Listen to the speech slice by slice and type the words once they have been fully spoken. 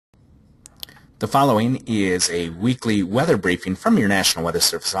The following is a weekly weather briefing from your National Weather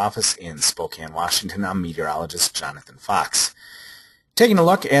Service office in Spokane, Washington. I'm meteorologist Jonathan Fox. Taking a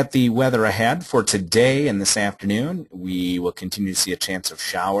look at the weather ahead for today and this afternoon, we will continue to see a chance of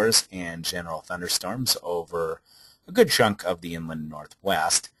showers and general thunderstorms over a good chunk of the inland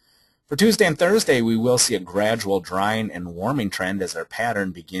northwest. For Tuesday and Thursday, we will see a gradual drying and warming trend as our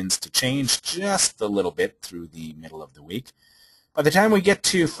pattern begins to change just a little bit through the middle of the week. By the time we get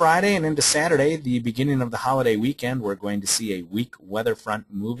to Friday and into Saturday, the beginning of the holiday weekend, we're going to see a weak weather front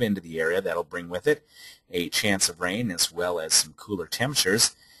move into the area. That'll bring with it a chance of rain as well as some cooler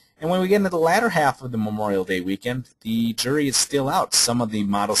temperatures. And when we get into the latter half of the Memorial Day weekend, the jury is still out. Some of the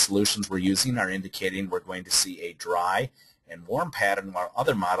model solutions we're using are indicating we're going to see a dry and warm pattern, while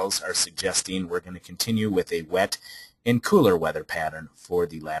other models are suggesting we're going to continue with a wet and cooler weather pattern for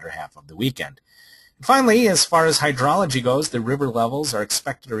the latter half of the weekend. Finally, as far as hydrology goes, the river levels are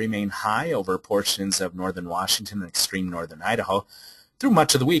expected to remain high over portions of northern Washington and extreme northern Idaho through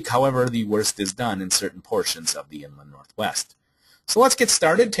much of the week. However, the worst is done in certain portions of the inland northwest. So let's get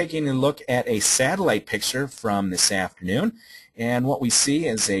started taking a look at a satellite picture from this afternoon. And what we see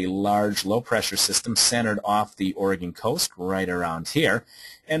is a large low-pressure system centered off the Oregon coast right around here.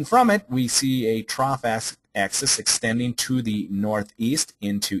 And from it, we see a trough axis extending to the northeast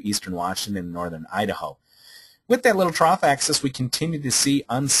into eastern Washington and northern Idaho. With that little trough axis, we continue to see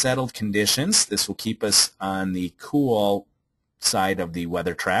unsettled conditions. This will keep us on the cool side of the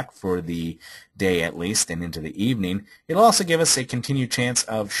weather track for the day at least and into the evening. It'll also give us a continued chance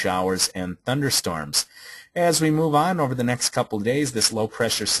of showers and thunderstorms. As we move on over the next couple of days, this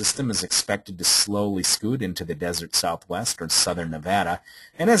low-pressure system is expected to slowly scoot into the desert southwest or southern Nevada.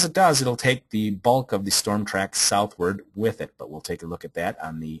 And as it does, it'll take the bulk of the storm track southward with it. But we'll take a look at that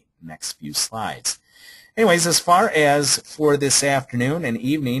on the next few slides. Anyways, as far as for this afternoon and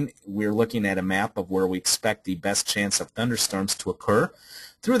evening, we're looking at a map of where we expect the best chance of thunderstorms to occur.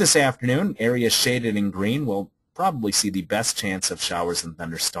 Through this afternoon, areas shaded in green will probably see the best chance of showers and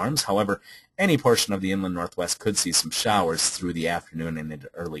thunderstorms. However, any portion of the inland northwest could see some showers through the afternoon and into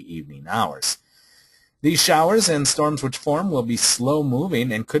early evening hours. These showers and storms which form will be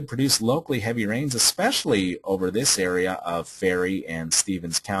slow-moving and could produce locally heavy rains, especially over this area of Ferry and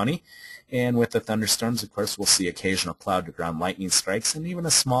Stevens County. And with the thunderstorms, of course, we'll see occasional cloud-to-ground lightning strikes and even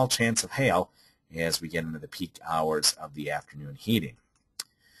a small chance of hail as we get into the peak hours of the afternoon heating.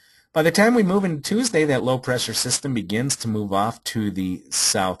 By the time we move into Tuesday, that low-pressure system begins to move off to the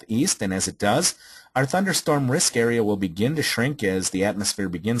southeast, and as it does, our thunderstorm risk area will begin to shrink as the atmosphere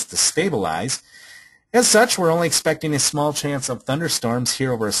begins to stabilize. As such, we're only expecting a small chance of thunderstorms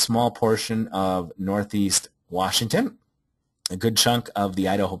here over a small portion of northeast Washington, a good chunk of the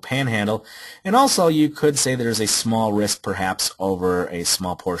Idaho Panhandle, and also you could say there's a small risk perhaps over a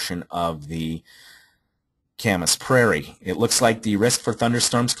small portion of the Camas Prairie. It looks like the risk for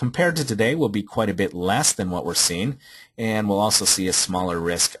thunderstorms compared to today will be quite a bit less than what we're seeing, and we'll also see a smaller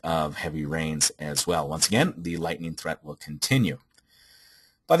risk of heavy rains as well. Once again, the lightning threat will continue.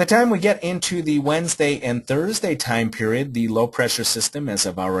 By the time we get into the Wednesday and Thursday time period, the low-pressure system, as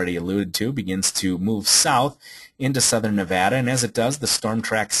I've already alluded to, begins to move south into southern Nevada, and as it does, the storm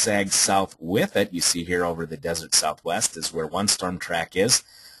track sags south with it. You see here over the desert southwest is where one storm track is.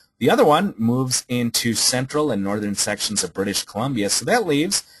 The other one moves into central and northern sections of British Columbia, so that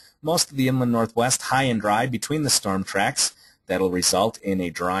leaves most of the inland northwest high and dry between the storm tracks. That'll result in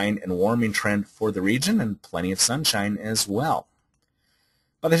a drying and warming trend for the region and plenty of sunshine as well.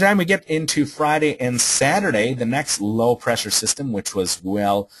 By the time we get into Friday and Saturday, the next low-pressure system, which was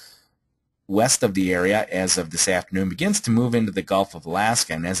well west of the area as of this afternoon, begins to move into the Gulf of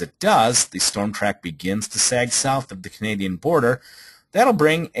Alaska, and as it does, the storm track begins to sag south of the Canadian border. That'll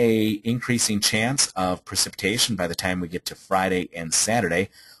bring a increasing chance of precipitation by the time we get to Friday and Saturday.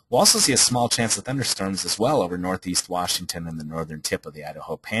 We'll also see a small chance of thunderstorms as well over northeast Washington and the northern tip of the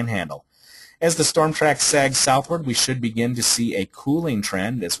Idaho Panhandle. As the storm track sags southward, we should begin to see a cooling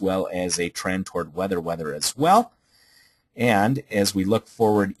trend as well as a trend toward weather as well. And as we look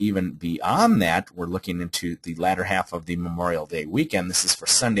forward even beyond that, we're looking into the latter half of the Memorial Day weekend. This is for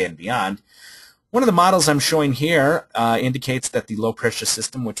Sunday and beyond. One of the models I'm showing here indicates that the low-pressure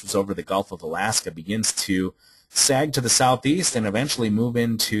system, which was over the Gulf of Alaska, begins to sag to the southeast and eventually move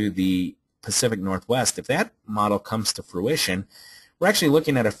into the Pacific Northwest. If that model comes to fruition, we're actually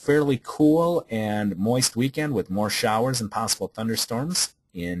looking at a fairly cool and moist weekend with more showers and possible thunderstorms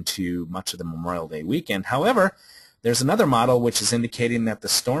into much of the Memorial Day weekend. However, there's another model which is indicating that the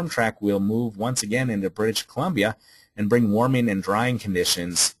storm track will move once again into British Columbia and bring warming and drying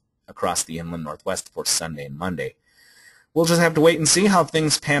conditions across the inland northwest for Sunday and Monday. We'll just have to wait and see how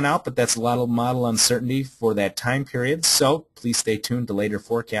things pan out, but that's a lot of model uncertainty for that time period. So please stay tuned to later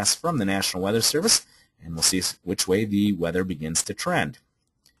forecasts from the National Weather Service, and we'll see which way the weather begins to trend.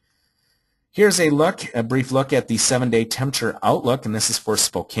 Here's a brief look at the 7-day temperature outlook, and this is for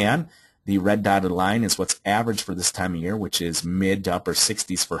Spokane. The red dotted line is what's average for this time of year, which is mid to upper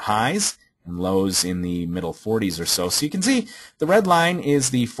 60s for highs and lows in the middle 40s or so. So you can see the red line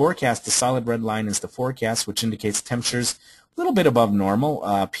is the forecast. The solid red line is the forecast, which indicates temperatures a little bit above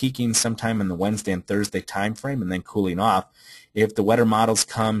normal, peaking sometime in the Wednesday and Thursday time frame and then cooling off. If the weather models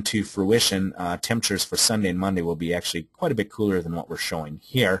come to fruition, temperatures for Sunday and Monday will be actually quite a bit cooler than what we're showing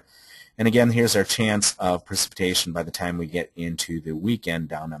here. And again, here's our chance of precipitation by the time we get into the weekend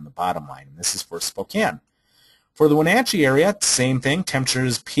down on the bottom line. And this is for Spokane. For the Wenatchee area, same thing.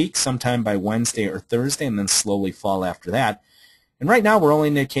 Temperatures peak sometime by Wednesday or Thursday and then slowly fall after that. And right now we're only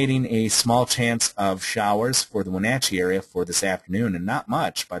indicating a small chance of showers for the Wenatchee area for this afternoon and not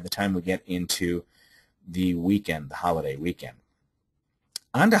much by the time we get into the weekend, the holiday weekend.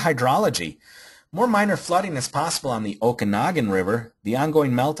 On to hydrology. More minor flooding is possible on the Okanagan River. The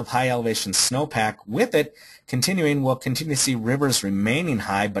ongoing melt of high elevation snowpack with it continuing will continue to see rivers remaining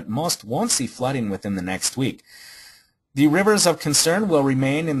high, but most won't see flooding within the next week. The rivers of concern will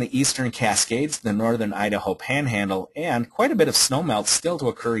remain in the eastern Cascades, the northern Idaho Panhandle, and quite a bit of snowmelt still to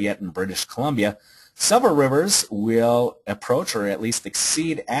occur yet in British Columbia. Several rivers will approach or at least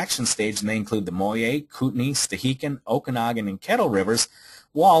exceed action stage, and they include the Moyie, Kootenai, Stehekin, Okanagan, and Kettle rivers,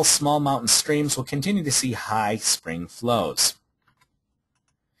 while small mountain streams will continue to see high spring flows.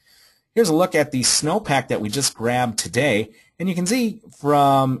 Here's a look at the snowpack that we just grabbed today, and you can see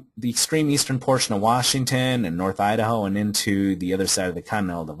from the extreme eastern portion of Washington and North Idaho and into the other side of the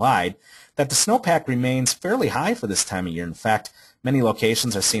Continental Divide that the snowpack remains fairly high for this time of year. In fact, many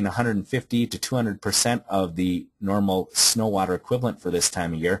locations are seeing 150 to 200% of the normal snow water equivalent for this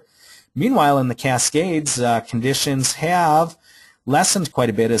time of year. Meanwhile, in the Cascades, conditions have lessened quite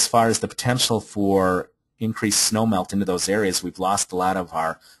a bit as far as the potential for increased snowmelt into those areas. We've lost a lot of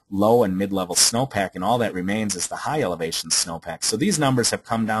our low and mid-level snowpack, and all that remains is the high elevation snowpack. So these numbers have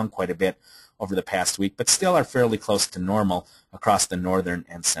come down quite a bit over the past week, but still are fairly close to normal across the northern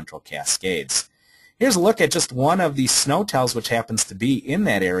and central Cascades. Here's a look at just one of the snow tells, which happens to be in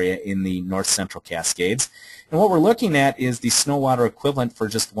that area in the north central Cascades. And what we're looking at is the snow water equivalent for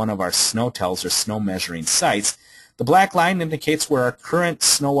just one of our snow tells or snow measuring sites. The black line indicates where our current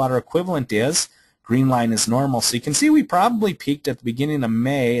snow water equivalent is. Green line is normal. So you can see we probably peaked at the beginning of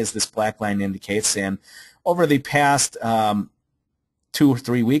May, as this black line indicates, and over the past 2 or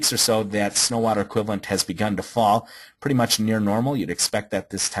 3 weeks or so, that snow water equivalent has begun to fall, pretty much near normal. You'd expect that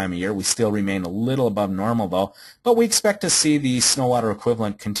this time of year. We still remain a little above normal, though, but we expect to see the snow water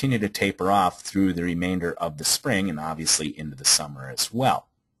equivalent continue to taper off through the remainder of the spring and obviously into the summer as well.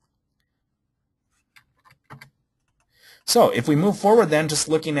 So if we move forward then, just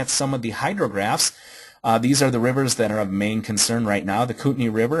looking at some of the hydrographs, these are the rivers that are of main concern right now. The Kootenai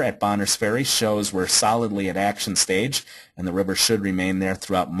River at Bonners Ferry shows we're solidly at action stage, and the river should remain there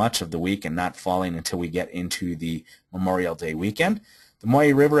throughout much of the week and not falling until we get into the Memorial Day weekend. The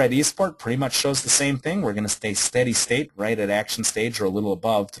Moyie River at Eastport pretty much shows the same thing. We're going to stay steady state right at action stage or a little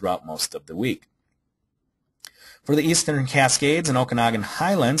above throughout most of the week. For the eastern Cascades and Okanagan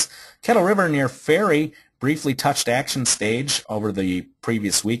Highlands, Kettle River near Ferry briefly touched action stage over the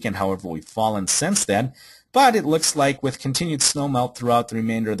previous weekend. However, we've fallen since then, but it looks like with continued snowmelt throughout the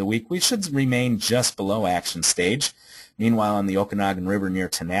remainder of the week, we should remain just below action stage. Meanwhile, on the Okanagan River near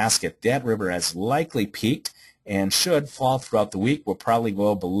Tenasket, that river has likely peaked and should fall throughout the week. We'll probably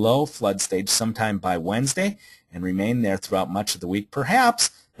go below flood stage sometime by Wednesday and remain there throughout much of the week.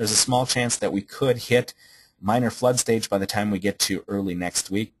 Perhaps there's a small chance that we could hit minor flood stage by the time we get to early next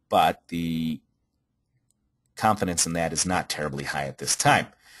week, but the confidence in that is not terribly high at this time.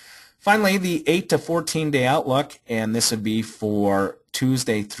 Finally, the 8 to 14 day outlook, and this would be for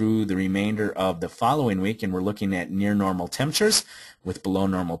Tuesday through the remainder of the following week, and we're looking at near normal temperatures with below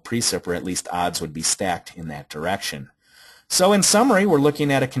normal precip, or at least odds would be stacked in that direction. So in summary, we're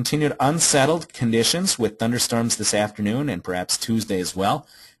looking at a continued unsettled conditions with thunderstorms this afternoon and perhaps Tuesday as well.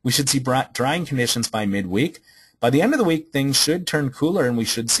 We should see drying conditions by midweek. By the end of the week, things should turn cooler and we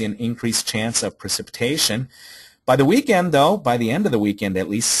should see an increased chance of precipitation. By the weekend, though, by the end of the weekend, at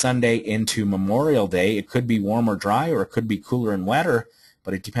least Sunday into Memorial Day, it could be warm or dry, or it could be cooler and wetter,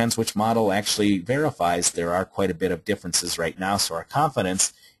 but it depends which model actually verifies. There are quite a bit of differences right now, so our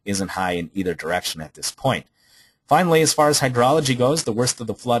confidence isn't high in either direction at this point. Finally, as far as hydrology goes, the worst of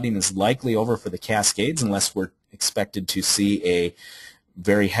the flooding is likely over for the Cascades unless we're expected to see a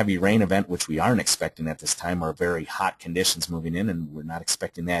very heavy rain event, which we aren't expecting at this time, or very hot conditions moving in, and we're not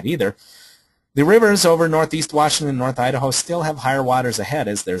expecting that either. The rivers over northeast Washington and North Idaho still have higher waters ahead,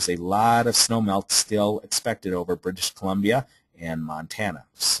 as there's a lot of snowmelt still expected over British Columbia and Montana.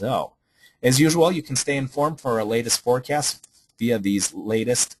 So, as usual, you can stay informed for our latest forecast via these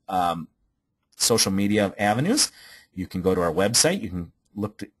latest social media avenues. You can go to our website, you can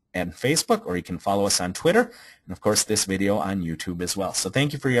look at Facebook, or you can follow us on Twitter, and of course this video on YouTube as well. So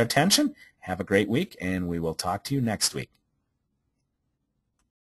thank you for your attention. Have a great week, and we will talk to you next week.